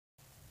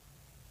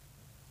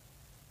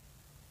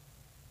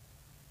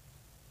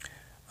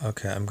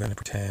Okay, I'm going to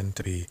pretend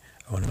to be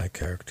one of my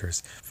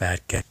characters,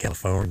 Fat Cat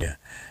California.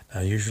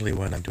 Now, usually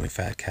when I'm doing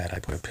Fat Cat, I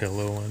put a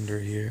pillow under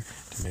here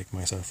to make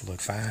myself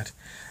look fat.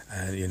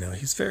 And,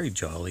 he's very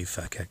jolly,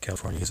 Fat Cat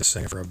California. He's a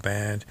singer for a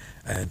band,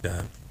 and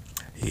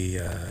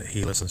he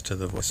listens to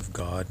the Voice of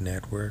God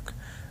network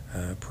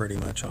pretty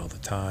much all the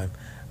time.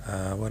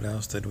 What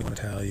else did we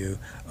tell you?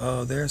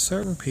 Oh, there are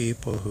certain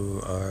people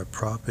who are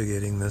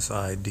propagating this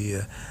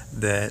idea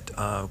that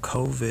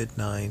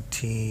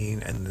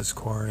COVID-19 and this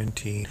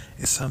quarantine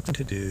is something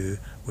to do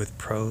with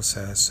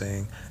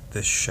processing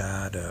the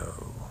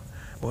shadow.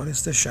 What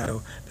is the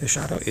shadow? The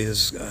shadow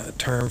is a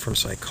term from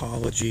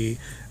psychology.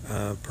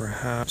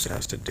 Perhaps it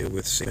has to do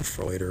with Sigmund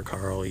Freud or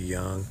Carl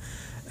Jung,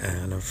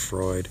 Anna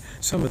Freud.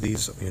 Some of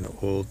these,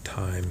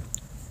 old-time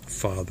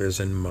fathers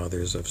and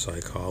mothers of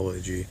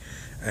psychology.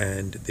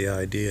 And the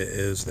idea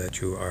is that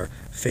you are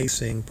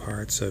facing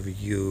parts of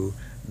you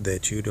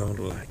that you don't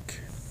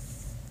like.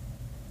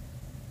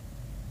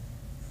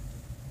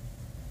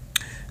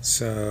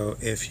 So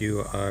if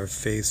you are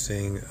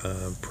facing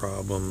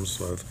problems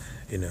of,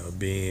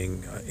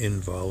 being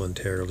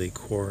involuntarily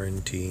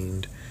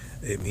quarantined,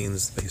 it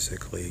means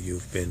basically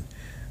you've been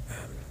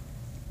um,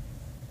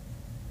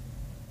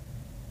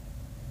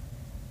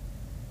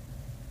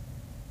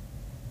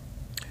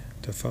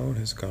 the phone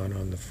has gone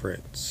on the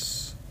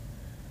fritz.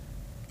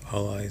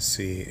 All I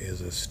see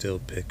is a still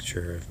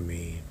picture of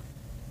me.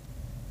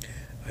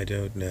 I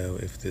don't know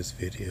if this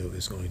video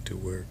is going to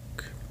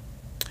work.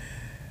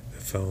 The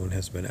phone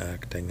has been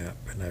acting up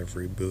and I've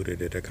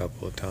rebooted it a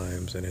couple of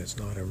times and it's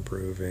not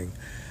improving.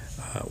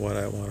 What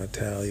I want to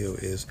tell you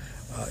is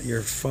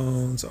your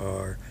phones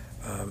are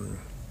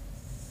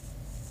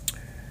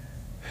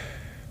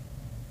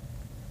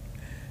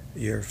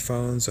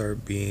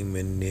being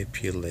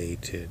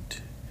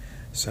manipulated.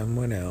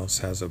 Someone else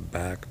has a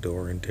back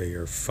door into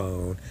your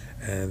phone,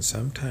 and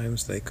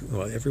sometimes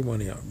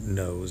everyone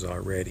knows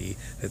already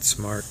that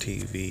smart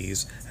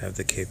TVs have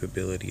the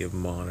capability of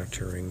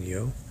monitoring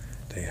you.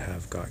 They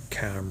have got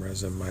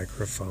cameras and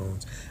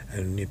microphones,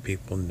 and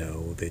people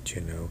know that,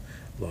 a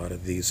lot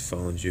of these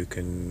phones you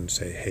can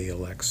say, "Hey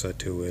Alexa"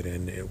 to it,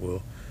 and it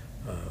will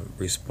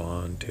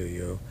respond to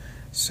you.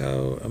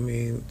 So, I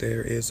mean,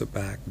 there is a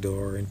back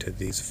door into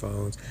these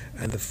phones,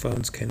 and the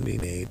phones can be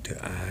made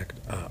to act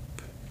up,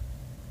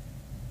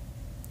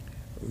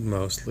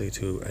 mostly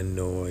to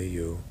annoy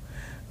you.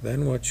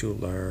 Then what you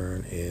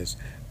learn is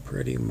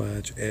pretty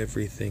much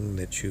everything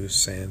that you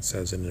sense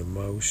as an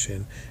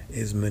emotion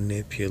is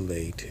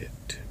manipulated.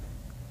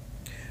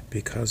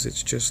 Because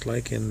it's just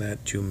like in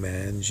that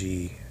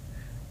Jumanji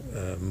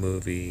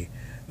movie,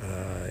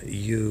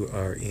 you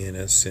are in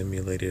a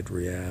simulated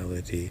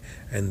reality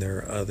and there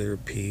are other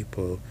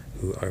people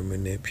who are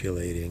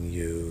manipulating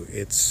you.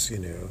 It's,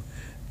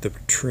 the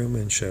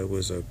Truman Show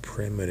was a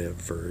primitive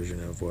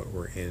version of what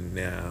we're in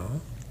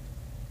now.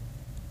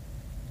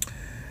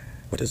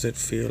 What does it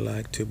feel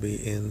like to be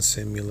in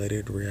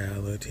simulated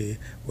reality?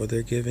 Well,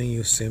 they're giving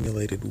you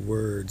simulated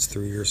words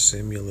through your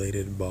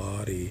simulated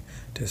body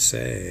to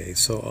say.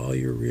 So all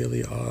you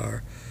really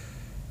are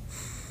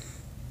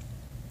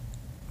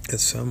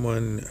is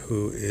someone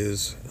who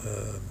is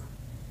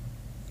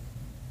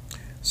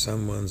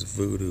someone's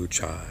voodoo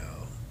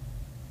child,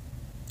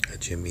 a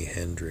Jimi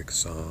Hendrix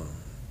song.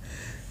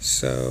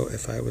 So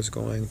if I was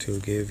going to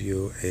give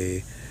you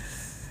a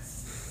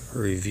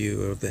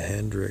review of the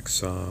Hendrix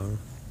song,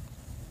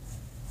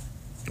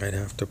 I'd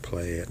have to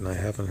play it, and I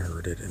haven't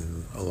heard it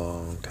in a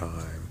long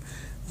time.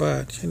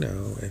 But,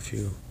 if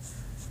you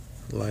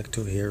like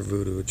to hear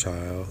Voodoo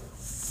Child,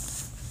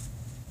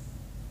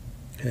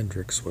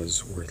 Hendrix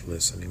was worth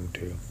listening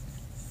to.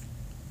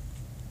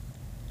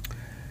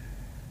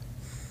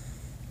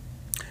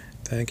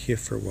 Thank you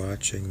for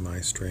watching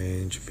my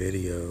strange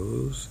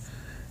videos.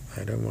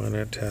 I don't want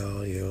to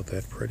tell you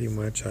that pretty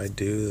much I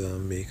do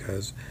them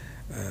because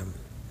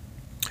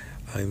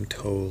I'm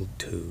told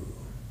to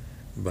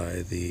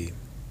by the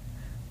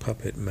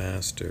puppet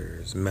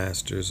masters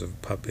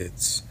of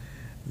puppets.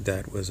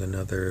 That was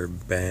another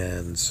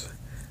band's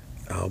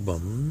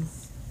album,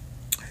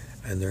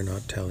 and they're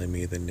not telling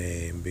me the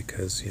name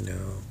because,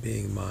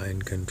 being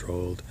mind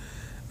controlled,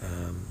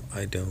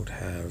 I don't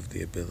have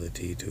the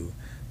ability to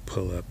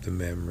pull up the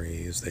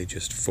memories. They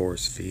just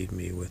force feed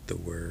me with the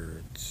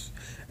words.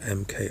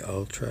 MK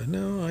Ultra.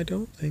 No, I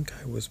don't think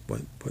I was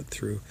put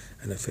through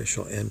an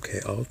official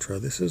MK Ultra.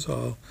 This is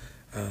all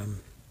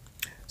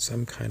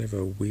some kind of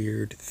a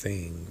weird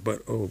thing.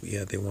 But oh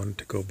yeah, they wanted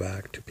to go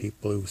back to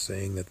people who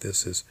saying that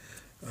this is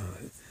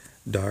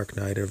Dark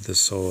Night of the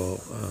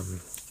Soul,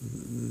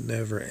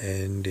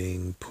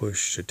 never-ending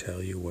push to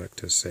tell you what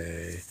to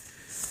say.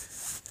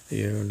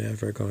 You're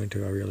never going to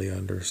really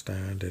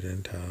understand it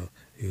until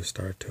you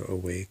start to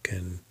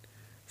awaken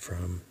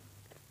from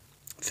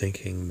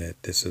thinking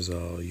that this is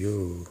all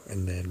you,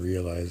 and then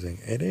realizing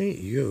it ain't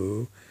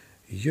you.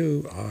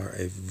 You are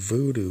a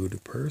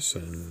voodooed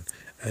person,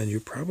 and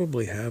you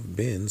probably have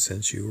been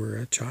since you were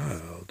a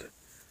child.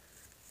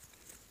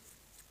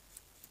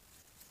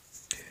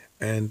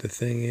 And the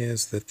thing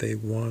is that they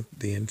want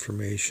the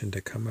information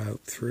to come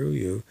out through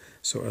you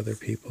so other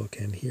people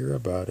can hear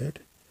about it.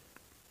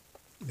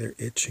 They're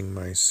itching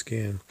my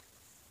skin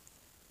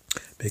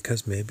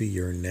because maybe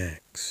you're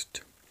next.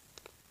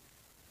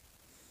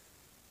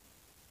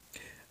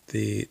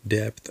 The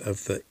depth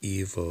of the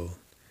evil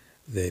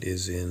that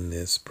is in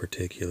this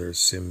particular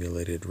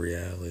simulated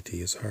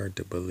reality is hard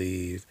to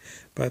believe,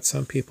 but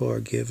some people are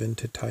given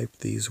to type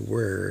these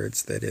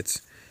words that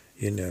it's,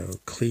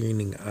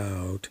 cleaning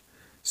out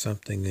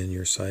something in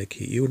your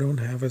psyche. You don't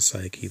have a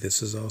psyche.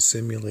 This is all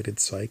simulated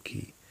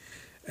psyche.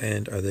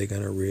 And are they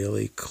going to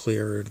really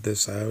clear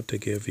this out to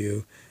give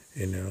you,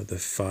 the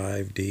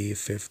 5D,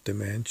 fifth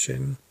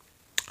dimension?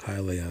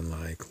 Highly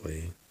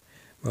unlikely.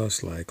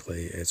 Most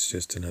likely it's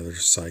just another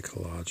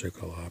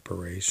psychological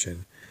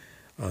operation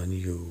on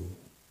you.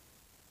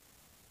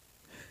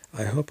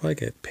 I hope I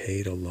get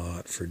paid a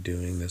lot for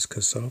doing this,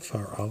 because so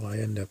far all I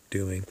end up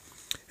doing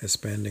is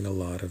spending a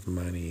lot of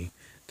money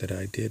that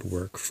I did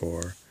work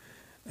for.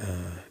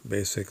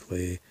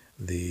 Basically,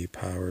 the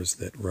powers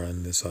that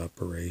run this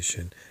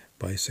operation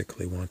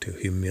basically want to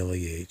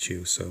humiliate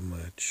you so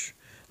much,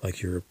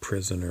 like you're a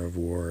prisoner of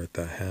war at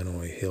the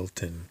Hanoi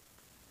Hilton.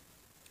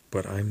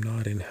 But I'm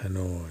not in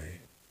Hanoi.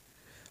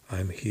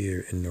 I'm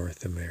here in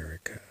North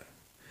America,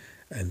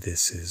 and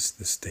this is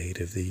the State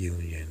of the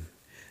Union.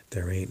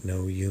 There ain't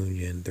no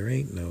union, there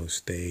ain't no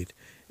state.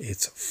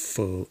 It's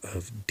full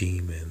of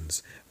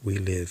demons. We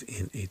live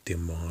in a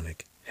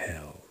demonic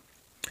hell.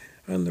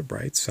 On the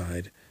bright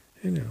side,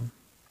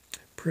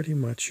 pretty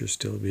much you're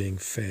still being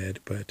fed,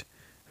 but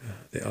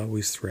they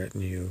always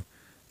threaten you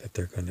that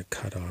they're going to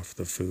cut off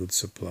the food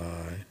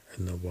supply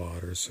and the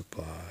water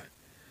supply.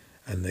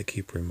 And they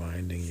keep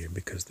reminding you,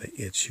 because they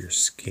itch your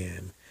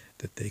skin,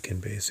 that they can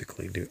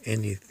basically do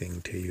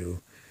anything to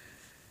you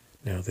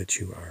now that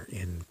you are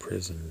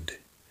imprisoned.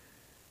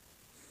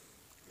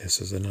 This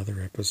is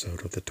another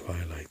episode of The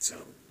Twilight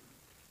Zone.